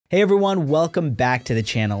Hey everyone, welcome back to the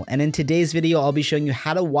channel, and in today's video I'll be showing you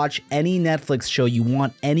how to watch any Netflix show you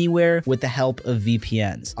want anywhere with the help of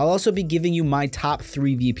VPNs. I'll also be giving you my top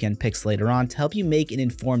 3 VPN picks later on to help you make an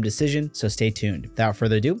informed decision, so stay tuned. Without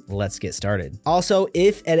further ado, let's get started. Also,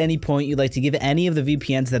 if at any point you'd like to give any of the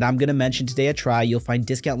VPNs that I'm going to mention today a try, you'll find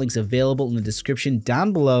discount links available in the description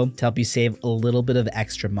down below to help you save a little bit of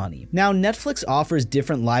extra money. Now, Netflix offers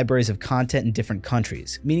different libraries of content in different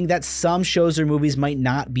countries, meaning that some shows or movies might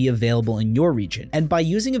not be available in your region. And by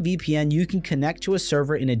using a VPN, you can connect to a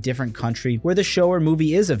server in a different country where the show or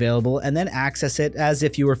movie is available and then access it as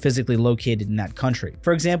if you were physically located in that country.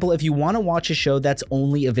 For example, if you want to watch a show that's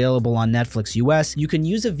only available on Netflix US, you can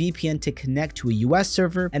use a VPN to connect to a US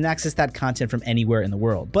server and access that content from anywhere in the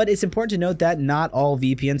world. But it's important to note that not all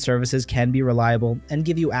VPN services can be reliable and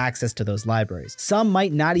give you access to those libraries. Some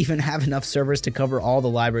might not even have enough servers to cover all the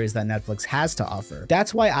libraries that Netflix has to offer.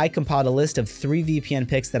 That's why I compiled a list of 3 VPN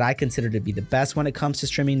picks that I consider to be the best when it comes to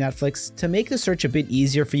streaming Netflix to make the search a bit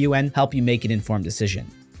easier for you and help you make an informed decision.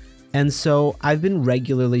 And so I've been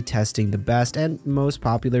regularly testing the best and most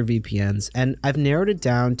popular VPNs, and I've narrowed it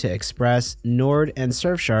down to Express, Nord, and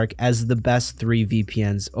Surfshark as the best 3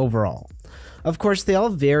 VPNs overall. Of course, they all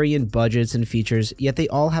vary in budgets and features, yet they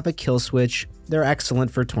all have a kill switch, they're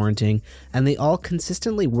excellent for torrenting, and they all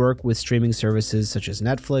consistently work with streaming services such as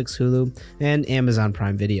Netflix, Hulu, and Amazon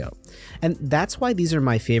Prime Video. And that's why these are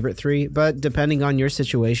my favorite 3, but depending on your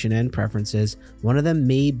situation and preferences, one of them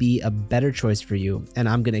may be a better choice for you, and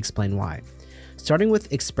I'm going to explain why. Starting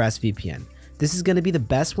with ExpressVPN. This is going to be the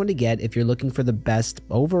best one to get if you're looking for the best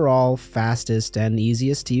overall, fastest, and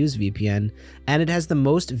easiest to use VPN, and it has the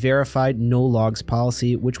most verified no logs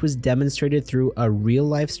policy, which was demonstrated through a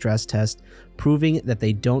real-life stress test proving that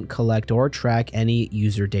they don't collect or track any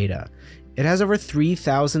user data. It has over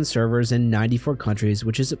 3,000 servers in 94 countries,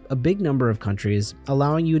 which is a big number of countries,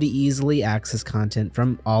 allowing you to easily access content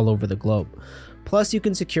from all over the globe. Plus, you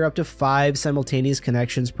can secure up to 5 simultaneous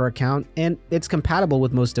connections per account, and it's compatible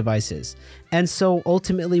with most devices. And so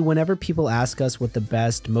ultimately, whenever people ask us what the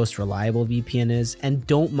best, most reliable VPN is, and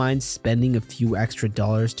don't mind spending a few extra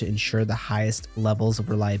dollars to ensure the highest levels of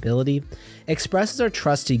reliability, Express is our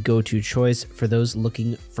trusty go-to choice for those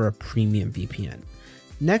looking for a premium VPN.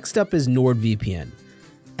 Next up is NordVPN.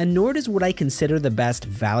 And Nord is what I consider the best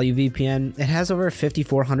value VPN. It has over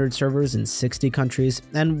 5,400 servers in 60 countries,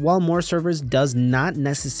 and while more servers does not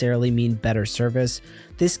necessarily mean better service,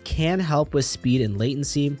 this can help with speed and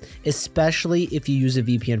latency, especially if you use a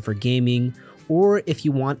VPN for gaming, or if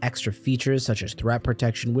you want extra features such as threat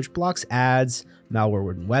protection, which blocks ads,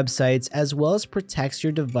 malware-ridden websites, as well as protects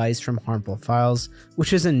your device from harmful files,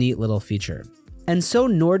 which is a neat little feature. And so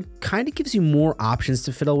Nord kind of gives you more options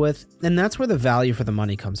to fiddle with, and that's where the value for the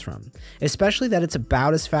money comes from, especially that it's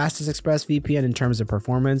about as fast as ExpressVPN in terms of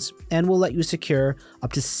performance and will let you secure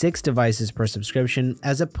up to 6 devices per subscription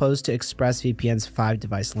as opposed to ExpressVPN's 5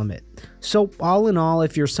 device limit. So all in all,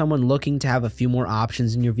 if you're someone looking to have a few more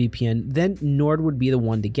options in your VPN, then Nord would be the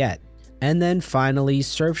one to get. And then finally,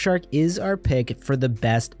 Surfshark is our pick for the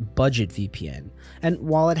best budget VPN. And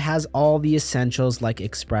while it has all the essentials like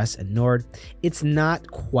Express and Nord, it's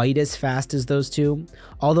not quite as fast as those two.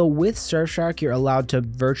 Although with Surfshark, you're allowed to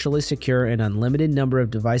virtually secure an unlimited number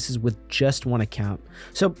of devices with just one account.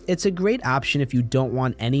 So it's a great option if you don't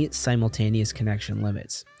want any simultaneous connection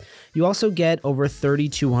limits. You also get over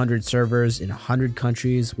 3,200 servers in 100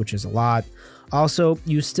 countries, which is a lot. Also,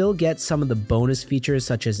 you still get some of the bonus features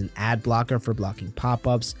such as an ad blocker for blocking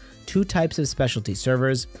pop-ups, 2 types of specialty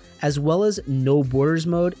servers, as well as no borders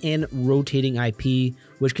mode and rotating IP,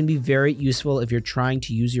 which can be very useful if you're trying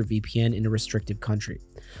to use your VPN in a restrictive country.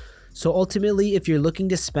 So ultimately, if you're looking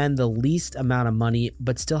to spend the least amount of money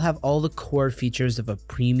but still have all the core features of a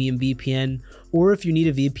premium VPN, or if you need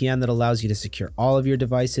a VPN that allows you to secure all of your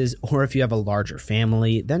devices, or if you have a larger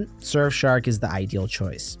family, then Surfshark is the ideal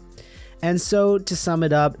choice. And so to sum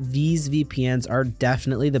it up, these VPNs are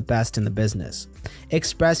definitely the best in the business.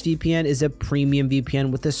 ExpressVPN is a premium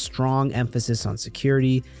VPN with a strong emphasis on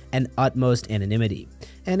security and utmost anonymity,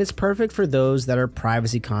 and it's perfect for those that are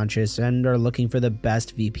privacy conscious and are looking for the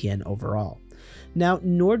best VPN overall. Now,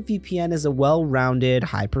 NordVPN is a well-rounded,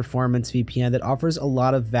 high-performance VPN that offers a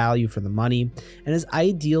lot of value for the money and is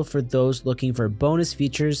ideal for those looking for bonus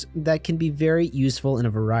features that can be very useful in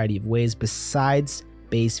a variety of ways besides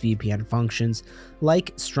base VPN functions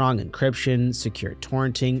like strong encryption, secure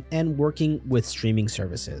torrenting, and working with streaming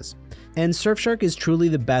services. And Surfshark is truly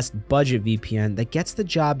the best budget VPN that gets the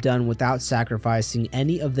job done without sacrificing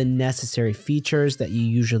any of the necessary features that you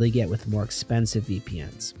usually get with more expensive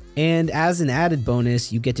VPNs. And as an added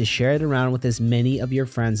bonus, you get to share it around with as many of your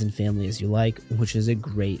friends and family as you like, which is a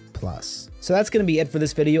great plus. So that's going to be it for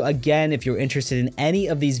this video. Again, if you're interested in any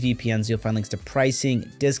of these VPNs, you'll find links to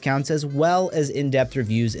pricing, discounts, as well as in-depth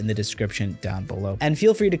reviews in the description down below. And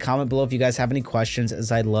feel free to comment below if you guys have any questions,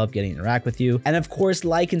 as I love getting to interact with you. And of course,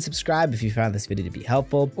 like and subscribe if you found this video to be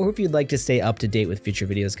helpful, or if you'd like to stay up to date with future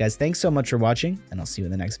videos. Guys, thanks so much for watching, and I'll see you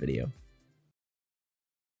in the next video.